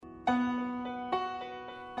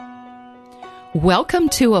Welcome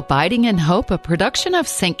to Abiding in Hope, a production of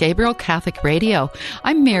St. Gabriel Catholic Radio.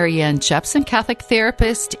 I'm Marianne Jepson, Catholic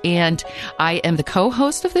therapist, and I am the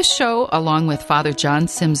co-host of this show along with Father John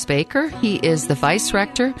Sims Baker. He is the vice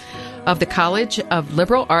rector of the College of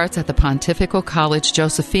Liberal Arts at the Pontifical College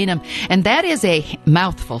Josephinum. And that is a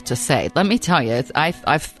mouthful to say. Let me tell you,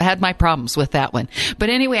 I've had my problems with that one. But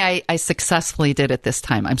anyway, I successfully did it this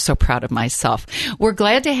time. I'm so proud of myself. We're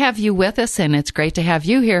glad to have you with us, and it's great to have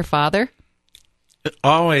you here, Father.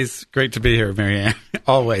 Always great to be here, Marianne.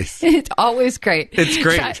 Always. It's always great. It's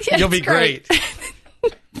great. You'll be great.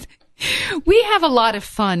 We have a lot of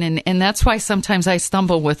fun, and that's why sometimes I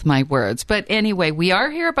stumble with my words. But anyway, we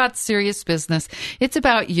are here about serious business. It's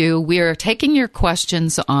about you. We are taking your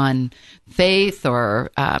questions on faith or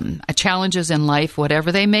challenges in life,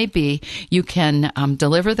 whatever they may be. You can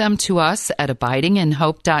deliver them to us at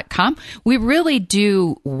abidinginhope.com. We really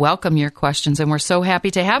do welcome your questions, and we're so happy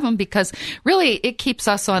to have them because really it keeps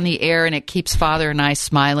us on the air, and it keeps Father and I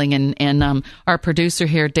smiling, and our producer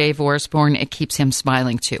here, Dave Orsborn, it keeps him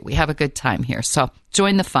smiling too. We have a good time here, so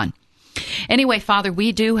join the fun. Anyway, Father,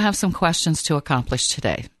 we do have some questions to accomplish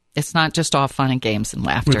today. It's not just all fun and games and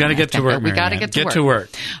laughter. We've got to get to work, We got to get to work.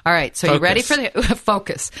 All right, so Focus. you ready for the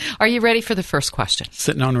focus? Are you ready for the first question?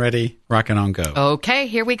 Sitting on ready, rocking on go. Okay,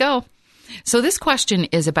 here we go. So this question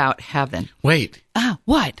is about heaven. Wait.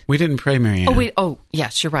 What? We didn't pray, Marianne. Oh,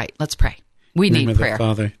 yes, you're right. Let's pray. We In the name need of prayer. The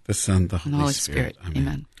Father, the Son, the Holy Spirit.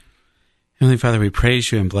 Amen. Heavenly Father, we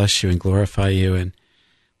praise you and bless you and glorify you and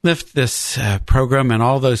lift this program and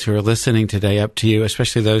all those who are listening today up to you,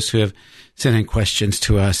 especially those who have sent in questions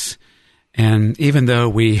to us. And even though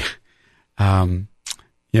we,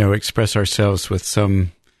 express ourselves with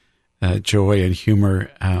some joy and humor,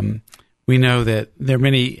 we know that there are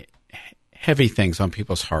many heavy things on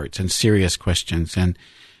people's hearts and serious questions. And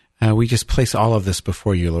we just place all of this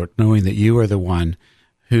before you, Lord, knowing that you are the one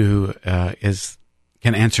who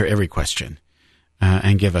can answer every question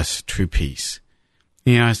and give us true peace.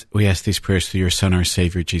 We ask these prayers through your Son, our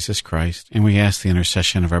Savior, Jesus Christ, and we ask the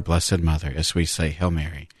intercession of our Blessed Mother as we say, Hail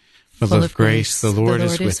Mary, full of grace, the Lord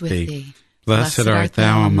is with thee. Blessed art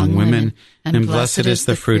thou among women, and blessed is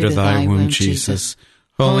the fruit of thy womb, Jesus.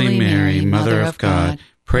 Holy Mary, Mother of God,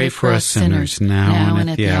 pray for us sinners now and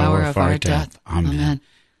at the hour of our death. Amen.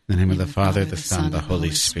 In the name of the Father, the Son, the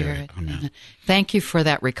Holy Spirit. Amen. Thank you for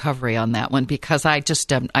that recovery on that one, because I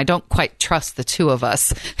just I don't quite trust the two of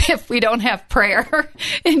us if we don't have prayer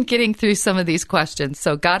in getting through some of these questions.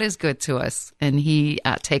 So God is good to us, and He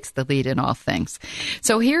takes the lead in all things.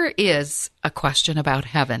 So here is a question about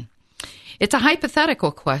heaven. It's a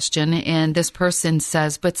hypothetical question, and this person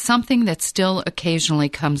says, but something that still occasionally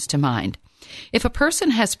comes to mind. If a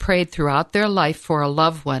person has prayed throughout their life for a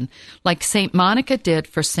loved one, like St. Monica did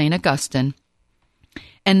for St. Augustine,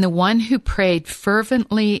 and the one who prayed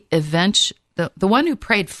fervently eventually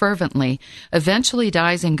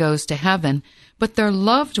dies and goes to heaven, but their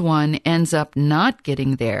loved one ends up not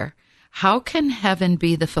getting there, how can heaven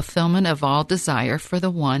be the fulfillment of all desire for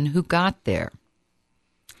the one who got there?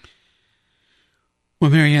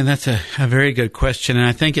 Well, Marianne, that's a very good question, and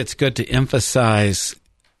I think it's good to emphasize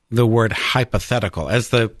the word hypothetical. As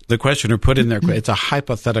the questioner put in there, it's a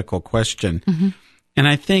hypothetical question. Mm-hmm. And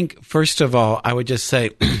I think, first of all, I would just say,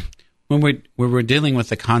 when we're dealing with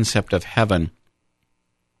the concept of heaven,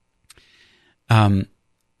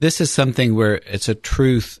 this is something where it's a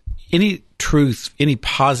truth, any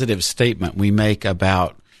positive statement we make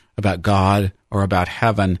about God or about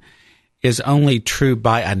heaven is only true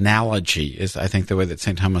by analogy, is I think the way that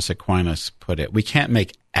St. Thomas Aquinas put it. We can't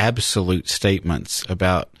make absolute statements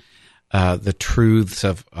about the truths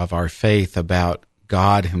of our faith, about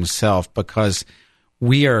God Himself, because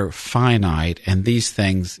we are finite, and these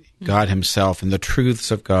things, God Himself and the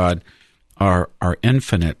truths of God, are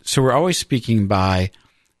infinite. So we're always speaking by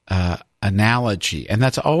analogy, and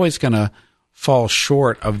that's always going to fall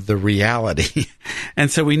short of the reality.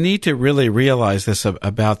 And so we need to really realize this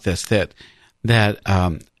about this, that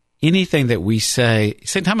anything that we say,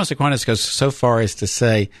 St. Thomas Aquinas goes so far as to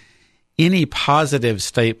say, any positive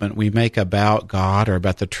statement we make about God or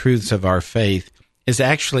about the truths of our faith is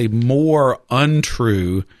actually more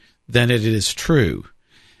untrue than it is true.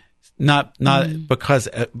 Not because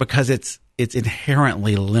it's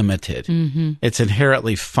inherently limited. Mm-hmm. It's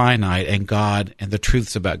inherently finite, and God and the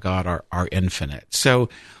truths about God are infinite. So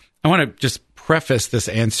I want to just preface this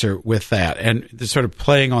answer with that, and sort of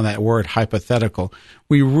playing on that word hypothetical.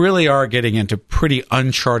 We really are getting into pretty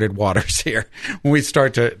uncharted waters here when we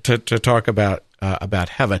start to talk about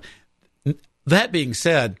heaven. That being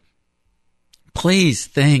said, please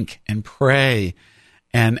think and pray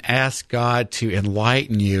and ask God to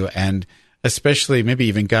enlighten you and especially maybe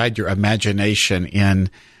even guide your imagination in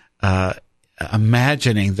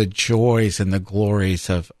imagining the joys and the glories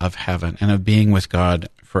of heaven and of being with God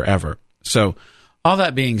forever. So all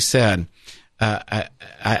that being said,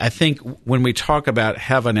 I think when we talk about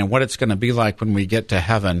heaven and what it's going to be like when we get to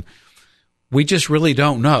heaven, we just really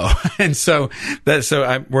don't know. And so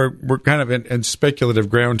we're kind of in speculative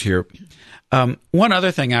ground here. One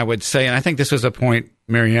other thing I would say, and I think this was a point,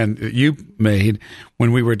 Marianne, that you made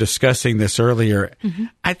when we were discussing this earlier. Mm-hmm.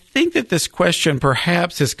 I think that this question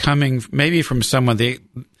perhaps is coming maybe from someone, the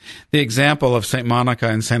example of St. Monica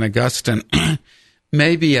and St. Augustine,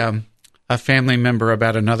 maybe a family member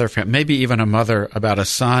about another family, maybe even a mother about a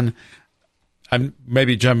son. I'm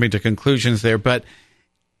maybe jumping to conclusions there, but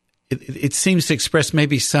it seems to express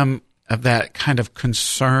maybe some of that kind of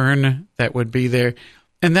concern that would be there.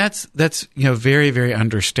 And that's very, very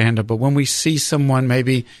understandable. When we see someone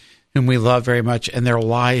maybe whom we love very much and their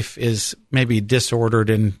life is maybe disordered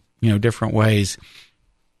in, different ways.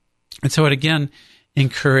 And so I'd again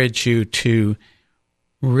encourage you to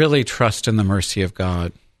really trust in the mercy of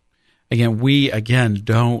God. Again, we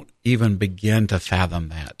don't even begin to fathom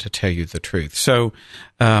that, to tell you the truth. So,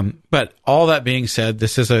 but all that being said,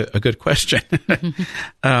 this is a good question.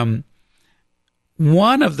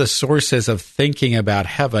 One of the sources of thinking about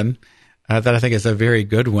heaven that I think is a very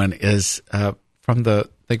good one is from the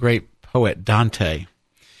great poet Dante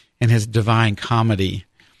in his Divine Comedy,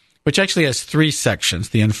 which actually has 3 sections: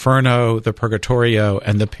 the Inferno, the Purgatorio,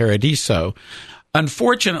 and the Paradiso.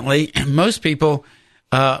 Unfortunately, most people,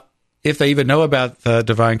 if they even know about the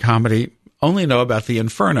Divine Comedy, only know about the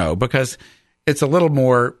Inferno because it's a little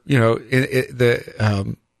more,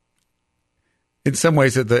 in some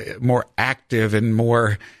ways, the more active and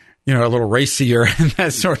more, a little racier and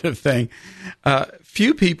that sort of thing.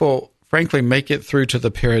 Few people, frankly, make it through to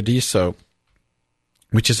the Paradiso,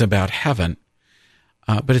 which is about heaven.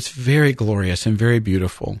 But it's very glorious and very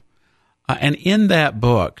beautiful. And in that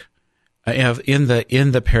book, in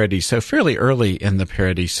the Paradiso, fairly early in the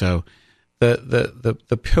Paradiso,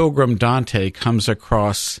 the pilgrim Dante comes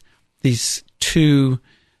across these 2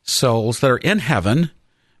 souls that are in heaven,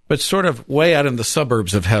 but sort of way out in the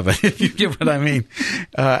suburbs of heaven, if you get what I mean.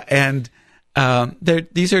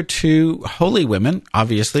 These are 2 holy women.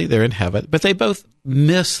 Obviously, they're in heaven, but they both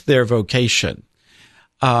miss their vocation.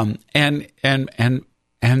 And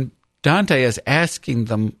Dante is asking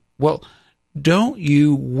them, well, don't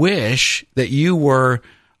you wish that you were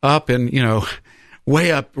up and,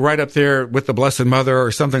 way up, right up there with the Blessed Mother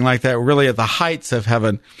or something like that, really at the heights of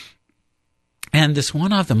heaven? And this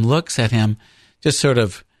one of them looks at him just sort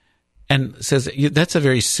of and says, that's a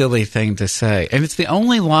very silly thing to say. And it's the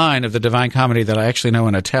only line of the Divine Comedy that I actually know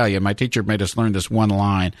in Italian. My teacher made us learn this one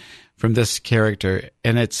line from this character,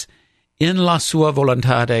 and it's, in la sua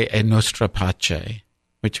volontade è nostra pace,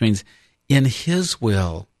 which means, in his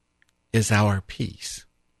will is our peace.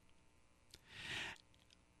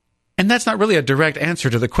 And that's not really a direct answer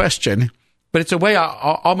to the question, but it's a way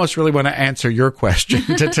I almost really want to answer your question,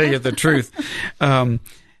 to tell you the truth.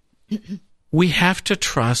 We have to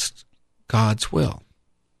trust God's will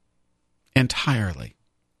entirely.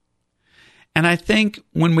 And I think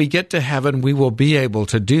when we get to heaven, we will be able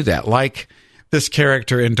to do that. Like this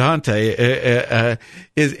character in Dante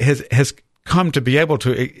has come to be able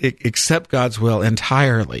to accept God's will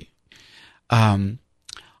entirely.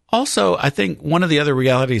 Also, I think one of the other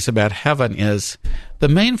realities about heaven is the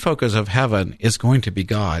main focus of heaven is going to be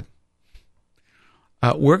God.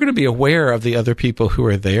 We're going to be aware of the other people who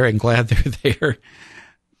are there and glad they're there,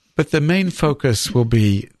 but the main focus will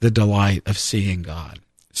be the delight of seeing God.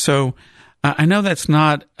 So I know that's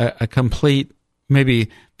not a complete, maybe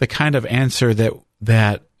the kind of answer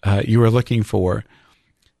that you were looking for,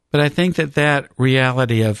 but I think that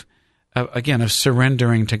reality of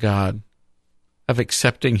surrendering to God, of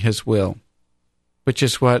accepting his will, which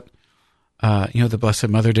is what, the Blessed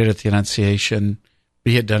Mother did at the Annunciation,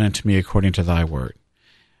 be it done unto me according to thy word.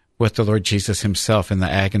 What the Lord Jesus himself in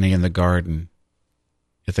the agony in the garden,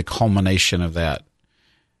 at the culmination of that,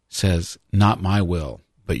 says, not my will,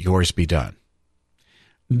 but yours be done.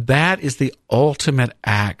 That is the ultimate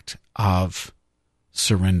act of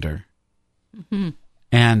surrender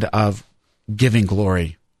and of giving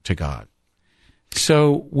glory to God.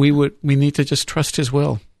 So we need to just trust his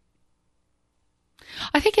will.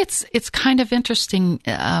 I think it's kind of interesting,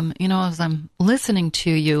 as I'm listening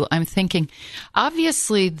to you, I'm thinking,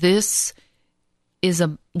 obviously this is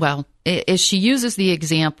as she uses the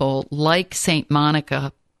example, like St.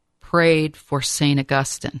 Monica prayed for St.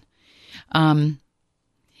 Augustine.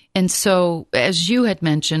 And so, as you had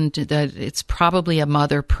mentioned, that it's probably a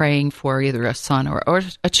mother praying for either a son or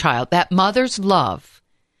a child. That mother's love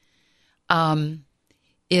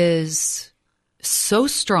is so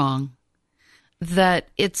strong that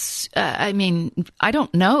it's, I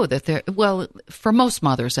don't know that for most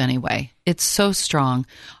mothers anyway, it's so strong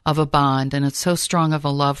of a bond and it's so strong of a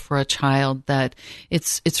love for a child that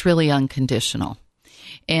it's really unconditional.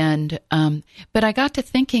 And, but I got to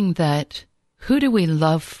thinking that who do we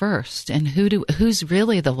love first, and who's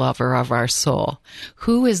really the lover of our soul?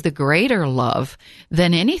 Who is the greater love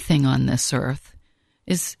than anything on this earth?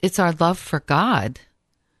 It's our love for God,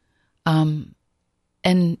 and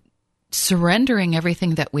surrendering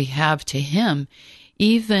everything that we have to Him,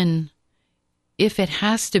 even if it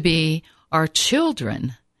has to be our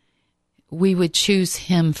children. We would choose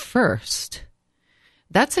Him first.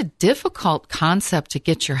 That's a difficult concept to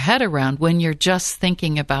get your head around when you're just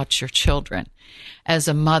thinking about your children as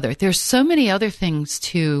a mother. There's so many other things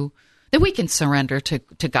that we can surrender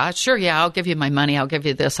to God. Sure, yeah, I'll give you my money. I'll give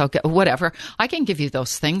you this. Whatever. I can give you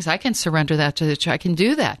those things. I can surrender that to the church. I can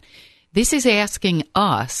do that. This is asking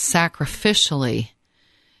us sacrificially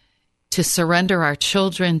to surrender our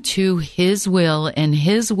children to His will, and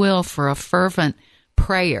His will for a fervent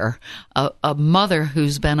prayer, a mother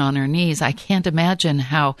who's been on her knees. I can't imagine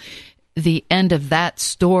how the end of that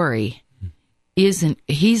story isn't.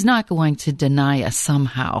 He's not going to deny us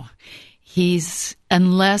somehow.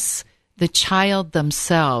 Unless the child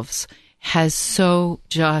themselves has so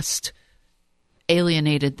just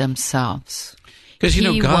alienated themselves. Because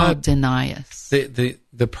God won't deny us.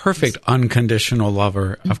 The perfect unconditional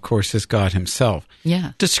lover, of course, is God Himself.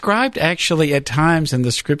 Yeah. Described actually at times in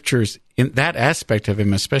the Scriptures, in that aspect of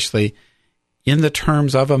Him, especially in the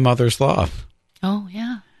terms of a mother's love. Oh,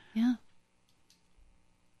 yeah, yeah.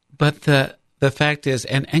 But the fact is,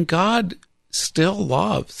 and God still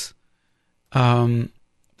loves the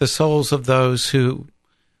souls of those who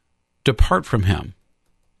depart from Him.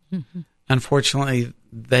 Mm-hmm. Unfortunately,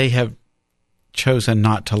 they have chosen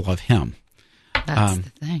not to love Him. That's the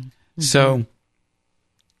thing. Mm-hmm. So,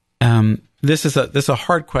 this is a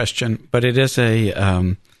hard question, but it is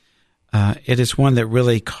one that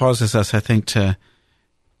really causes us, I think, to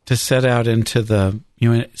set out into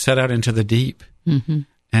the deep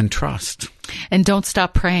and trust. And don't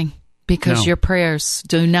stop praying, because your prayers,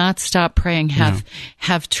 do not stop praying.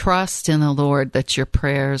 Have trust in the Lord that your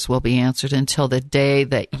prayers will be answered until the day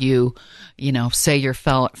that you say your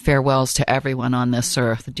farewells to everyone on this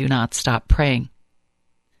earth. Do not stop praying.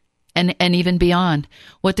 And even beyond.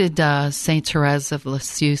 What did Saint Therese of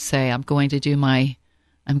Lisieux say? I'm going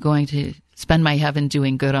to spend my heaven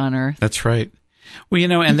doing good on earth. That's right. Well,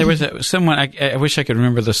 and there was someone, I wish I could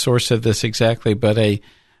remember the source of this exactly, but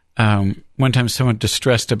one time someone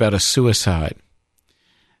distressed about a suicide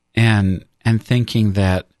and thinking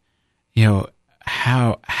that,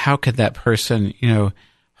 how could that person,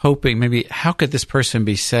 hoping maybe how could this person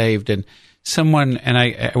be saved? And someone, and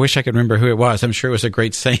I wish I could remember who it was. I'm sure it was a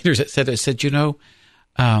great saint that said,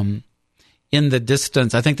 in the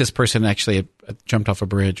distance, I think this person actually had jumped off a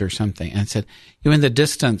bridge or something, and said, in the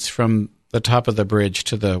distance from the top of the bridge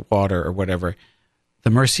to the water or whatever, the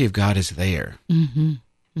mercy of God is there. Mm-hmm.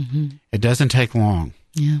 Mm-hmm. It doesn't take long.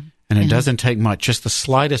 Yeah. And it doesn't take much, just the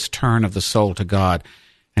slightest turn of the soul to God,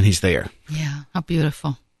 and He's there. Yeah, how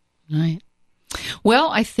beautiful. Right. Well,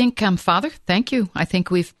 I think, Father, thank you. I think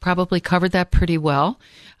we've probably covered that pretty well.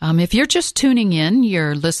 If you're just tuning in,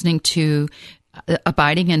 you're listening to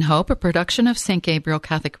Abiding in Hope, a production of St. Gabriel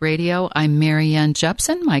Catholic Radio. I'm Mary Ann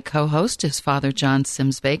Jepson. My co-host is Father John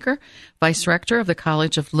Sims Baker, Vice Rector of the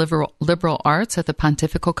College of Liberal Arts at the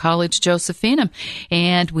Pontifical College Josephinum.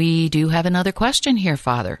 And we do have another question here,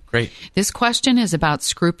 Father. Great. This question is about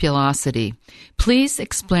scrupulosity. Please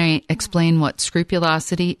explain what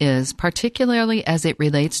scrupulosity is, particularly as it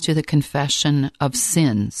relates to the confession of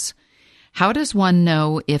sins. How does one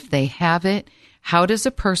know if they have it? How does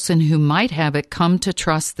a person who might have it come to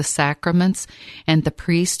trust the sacraments and the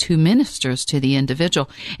priest who ministers to the individual?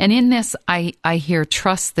 And in this, I hear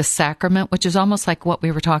trust the sacrament, which is almost like what we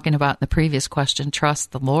were talking about in the previous question, trust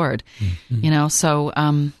the Lord. Mm-hmm. So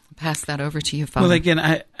pass that over to you, Father. Well,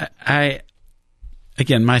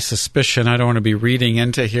 again, my suspicion, I don't want to be reading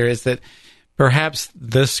into here, is that perhaps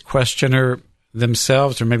this questioner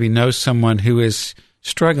themselves or maybe knows someone who is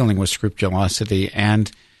struggling with scrupulosity,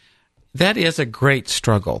 and that is a great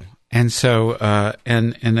struggle. And so,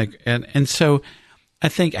 and so, I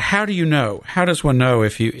think, how do you know? How does one know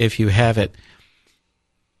if you have it?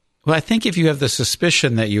 Well, I think if you have the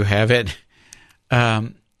suspicion that you have it,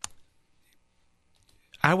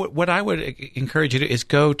 what I would encourage you to is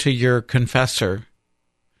go to your confessor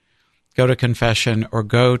go to confession or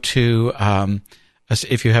go to,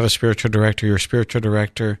 if you have a spiritual director, your spiritual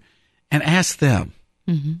director, and ask them.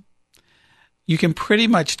 Mm-hmm. You can pretty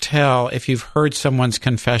much tell if you've heard someone's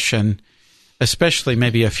confession, especially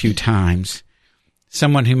maybe a few times,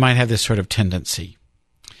 someone who might have this sort of tendency.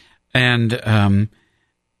 And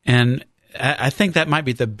I think that might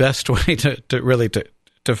be the best way to really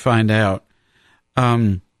find out.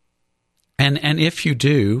 And if you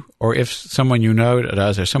do, or if someone you know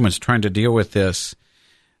does, or someone's trying to deal with this,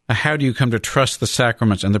 how do you come to trust the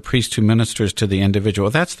sacraments and the priest who ministers to the individual?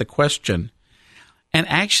 That's the question. And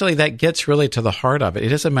actually, that gets really to the heart of it.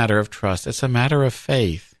 It is a matter of trust. It's a matter of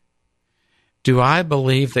faith. Do I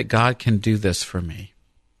believe that God can do this for me?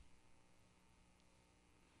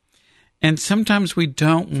 And sometimes we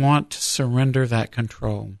don't want to surrender that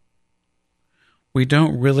control. We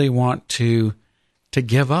don't really want to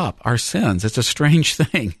give up our sins. It's a strange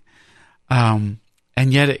thing.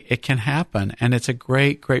 And yet it can happen, and it's a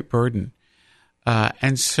great, great burden.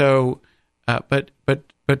 And so, but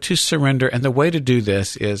to surrender, and the way to do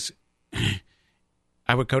this is,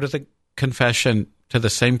 I would go to the confession to the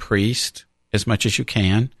same priest as much as you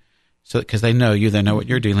can, so because they know you, they know what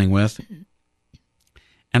you're dealing with,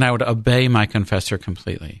 and I would obey my confessor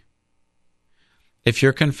completely. If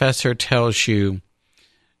your confessor tells you,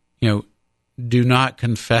 do not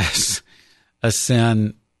confess a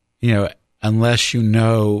sin, unless you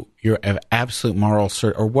know you're of absolute moral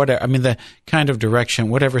certainty, or whatever. I mean, the kind of direction,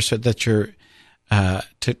 whatever, so that you're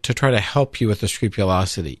to try to help you with the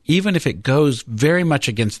scrupulosity, even if it goes very much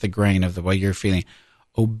against the grain of the way you're feeling.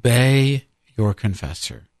 Obey your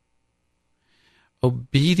confessor.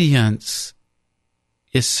 Obedience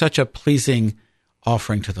is such a pleasing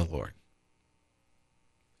offering to the Lord.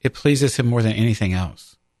 It pleases Him more than anything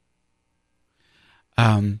else.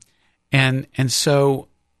 And so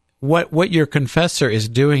what your confessor is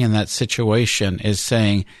doing in that situation is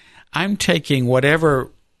saying, I'm taking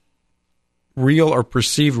whatever real or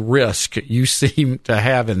perceived risk you seem to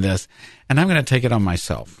have in this, and I'm going to take it on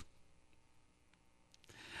myself.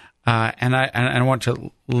 And I want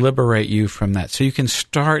to liberate you from that. So you can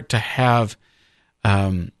start to have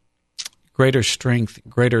greater strength,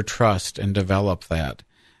 greater trust, and develop that.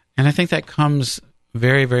 And I think that comes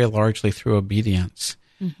very, very largely through obedience.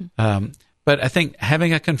 Mm-hmm. But I think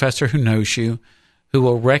having a confessor who knows you, who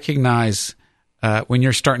will recognize when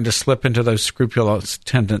you're starting to slip into those scrupulous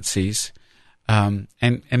tendencies, and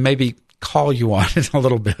maybe call you on it a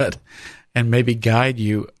little bit, and maybe guide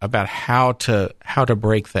you about how to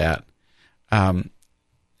break that,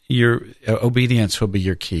 your obedience will be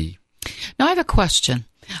your key. Now, I have a question.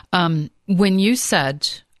 When you said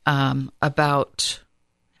about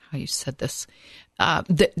how you said this,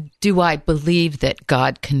 do I believe that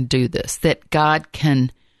God can do this, that God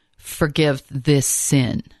can forgive this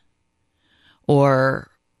sin?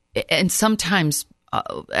 And sometimes,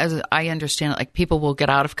 as I understand it, like people will get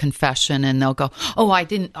out of confession and they'll go, I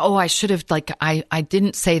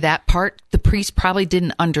didn't say that part. The priest probably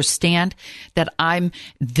didn't understand that I'm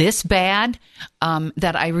this bad,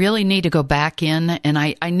 that I really need to go back in, and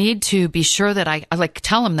I need to be sure that I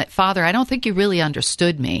tell him that, Father, I don't think you really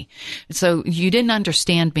understood me. So you didn't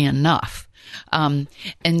understand me enough. And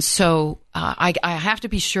so I have to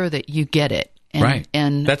be sure that you get it. Right,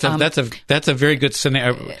 and that's a very good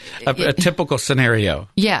scenario, a typical scenario.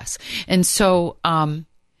 Yes, and so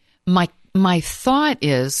my thought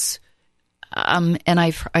is, and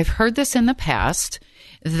I've heard this in the past,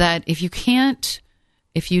 that if you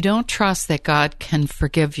don't trust that God can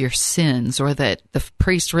forgive your sins, or that the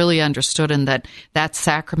priest really understood and that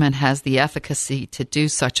sacrament has the efficacy to do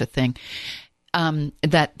such a thing,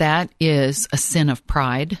 that is a sin of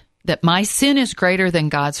pride. That my sin is greater than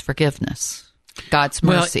God's forgiveness. God's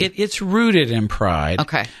mercy. Well, it's rooted in pride.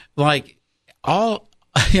 Okay. Like all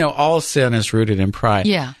sin is rooted in pride.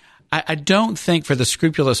 Yeah. I don't think for the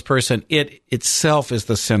scrupulous person, it itself is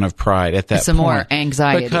the sin of pride at that point. It's a more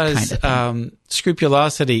anxiety because kind of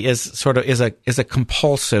scrupulosity is a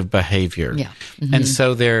compulsive behavior. Yeah. Mm-hmm. And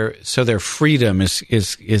so their freedom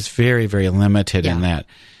is very, very limited in that.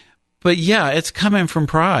 But yeah, it's coming from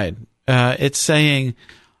pride. It's saying,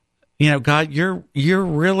 God, you're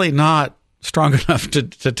really not strong enough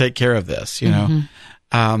to take care of this, and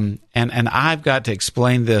I've got to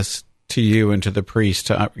explain this to you and to the priest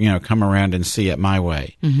to come around and see it my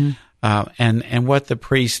way. Mm-hmm. And what the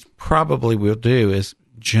priest probably will do is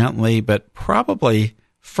gently but probably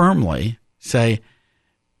firmly say,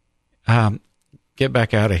 get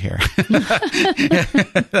back out of here.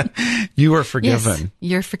 You are forgiven. Yes,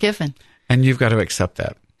 you're forgiven, and you've got to accept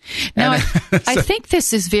that. Now, I think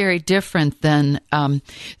this is very different than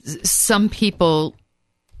some people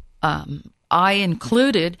I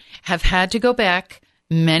included, have had to go back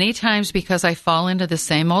many times because I fall into the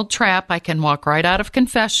same old trap. I can walk right out of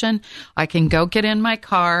confession. I can go get in my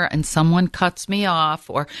car and someone cuts me off,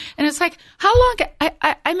 and it's like, how long?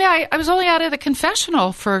 I was only out of the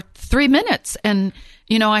confessional for 3 minutes, and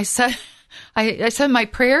I said my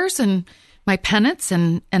prayers and my penance,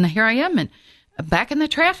 and here I am, and back in the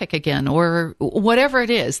traffic again, or whatever it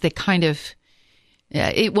is. They kind of.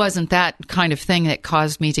 It wasn't that kind of thing that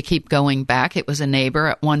caused me to keep going back. It was a neighbor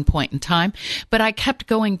at one point in time. But I kept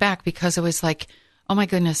going back because I was like, oh my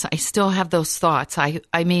goodness, I still have those thoughts. I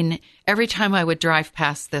mean, every time I would drive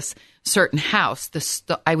past this certain house,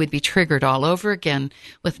 I would be triggered all over again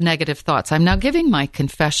with negative thoughts. I'm now giving my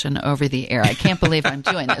confession over the air. I can't believe I'm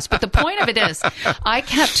doing this. But the point of it is, I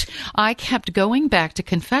kept going back to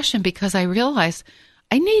confession because I realized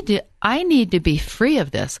I need to be free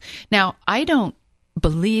of this. Now, I don't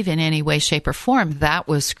believe in any way, shape, or form that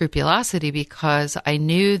was scrupulosity, because I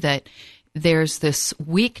knew that there's this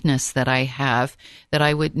weakness that I have that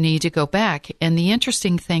I would need to go back. And the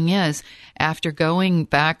interesting thing is, after going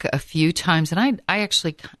back a few times, and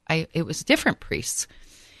it was different priests,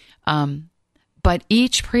 but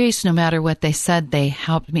each priest, no matter what they said, they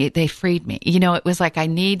helped me. They freed me. It was like I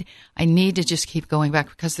need to just keep going back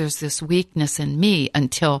because there's this weakness in me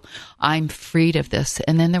until I'm freed of this.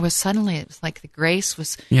 And then it was like the grace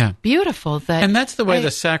was beautiful. And that's the way the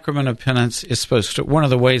sacrament of penance is supposed to. One of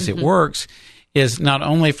the ways it works is not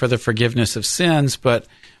only for the forgiveness of sins, but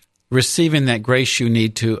receiving that grace you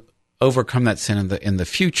need to overcome that sin in the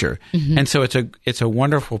future. And so it's a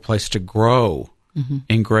wonderful place to grow.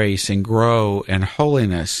 In grace and grow in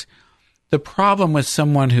holiness. The problem with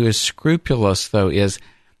someone who is scrupulous, though, is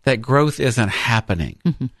that growth isn't happening.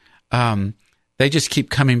 They just keep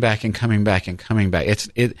coming back and coming back and coming back.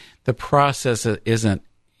 The process isn't.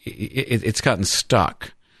 It's gotten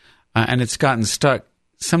stuck, and it's gotten stuck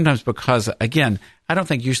sometimes because, again, I don't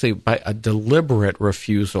think usually by a deliberate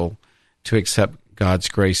refusal to accept God's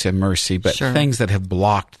grace and mercy, but things that have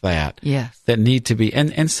blocked that need to be.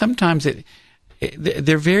 And sometimes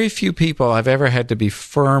there are very few people I've ever had to be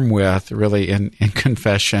firm with, really, in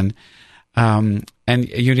confession. And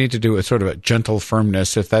you need to do a sort of a gentle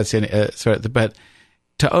firmness, if that's but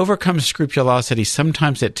to overcome scrupulosity,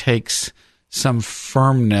 sometimes it takes some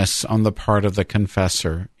firmness on the part of the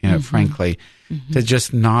confessor, frankly, to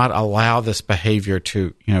just not allow this behavior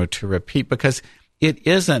to repeat, because it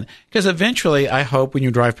isn't, because eventually, I hope when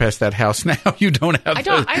you drive past that house now, you don't have.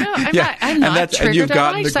 I'm not triggered. And you've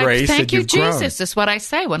gotten the grace. Thank you, Jesus. Grown. Is what I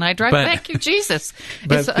say when I drive. Thank you, Jesus.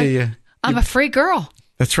 I'm a free girl.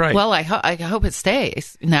 That's right. Well, I hope it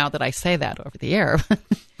stays now that I say that over the air.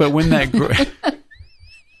 But when that.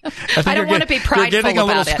 I don't want to be prideful about it. You're getting a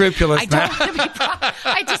little scrupulous now.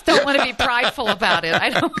 I just don't want to be prideful about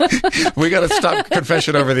it. We got to stop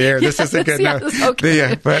confession over the air. This isn't good. Yes,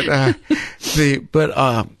 okay.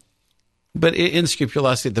 But in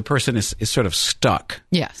scrupulosity, the person is sort of stuck.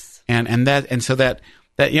 Yes. And so that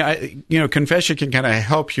confession can kind of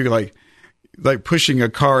help you, like pushing a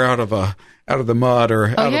car out of the mud or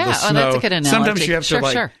out of the snow. That's a good analogy. Sometimes you have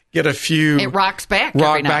to get a few. It rocks back.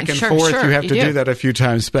 Rock back and forth. You have to do that a few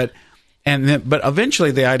times, but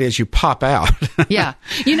eventually the idea is you pop out. Yeah,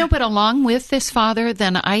 but along with this, Father,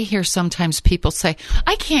 then I hear sometimes people say,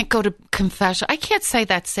 "I can't go to confession. I can't say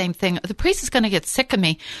that same thing. The priest is going to get sick of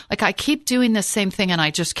me. Like I keep doing the same thing, and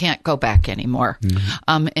I just can't go back anymore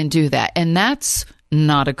and do that." And that's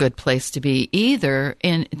not a good place to be either,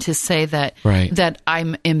 to say that that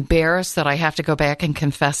I'm embarrassed that I have to go back and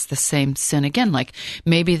confess the same sin again, like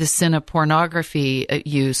maybe the sin of pornography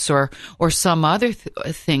use or some other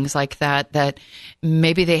things like that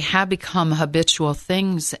maybe they have become habitual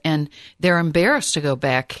things and they're embarrassed to go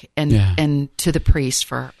back and to the priest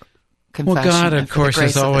for confession. Well, God, of course,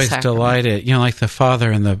 is always delighted. Like the father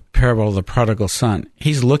in the parable of the prodigal son.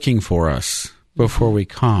 He's looking for us before we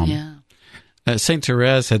come. Yeah. St.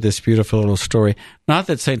 Therese had this beautiful little story. Not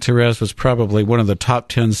that St. Therese was probably one of the top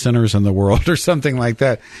 10 sinners in the world or something like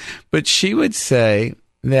that, but she would say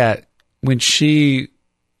that when she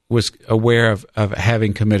was aware of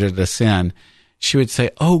having committed a sin, she would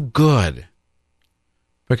say, "Oh, good,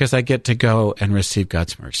 because I get to go and receive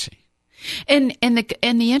God's mercy." And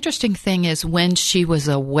the interesting thing is when she was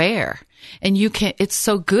aware, and it's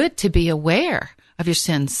so good to be aware of your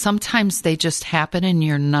sins. Sometimes they just happen and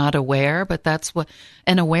you're not aware, but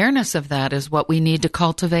an awareness of that is what we need to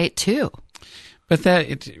cultivate too. But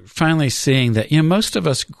finally seeing that, most of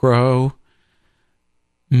us grow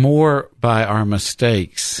more by our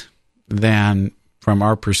mistakes than from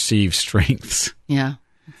our perceived strengths. Yeah.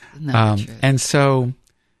 And so,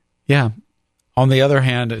 on the other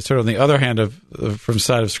hand, from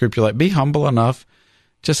side of Scripture, like be humble enough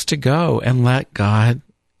just to go and let God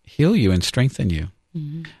heal you and strengthen you.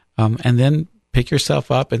 Mm-hmm. And then pick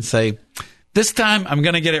yourself up and say, this time I'm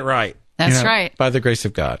going to get it right. That's right. By the grace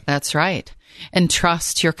of God. That's right. And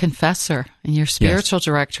trust your confessor and your spiritual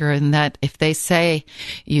director, and that if they say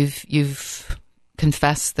you've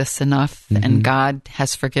confessed this enough and God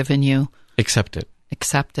has forgiven you, accept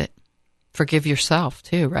it. Forgive yourself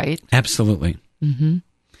too, right? Absolutely. Mm-hmm.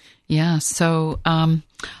 Yeah. So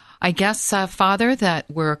I guess, Father, that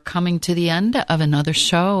we're coming to the end of another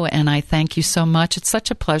show, and I thank you so much. It's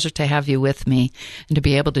such a pleasure to have you with me and to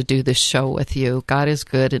be able to do this show with you. God is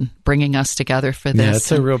good in bringing us together for this. Yeah,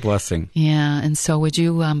 it's a real blessing. Yeah, and so would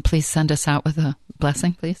you please send us out with a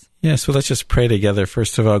blessing, please? Yes, well, let's just pray together.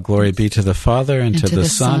 First of all, glory be to the Father, and to the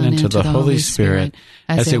Son, and to the Holy Spirit,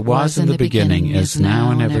 as it was in the beginning, is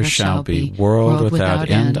now, and ever shall be, world without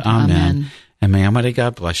end. Amen. And may Almighty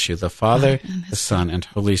God bless you, the Father, the Son, and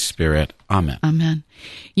Holy Spirit. Amen. Amen.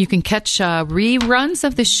 You can catch reruns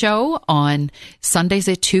of the show on Sundays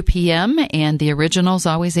at 2 p.m., and the originals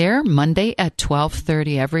always air Monday at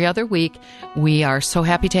 12:30 every other week. We are so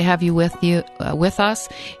happy to have you with us.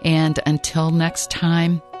 And until next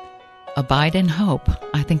time, abide in hope.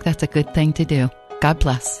 I think that's a good thing to do. God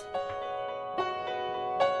bless.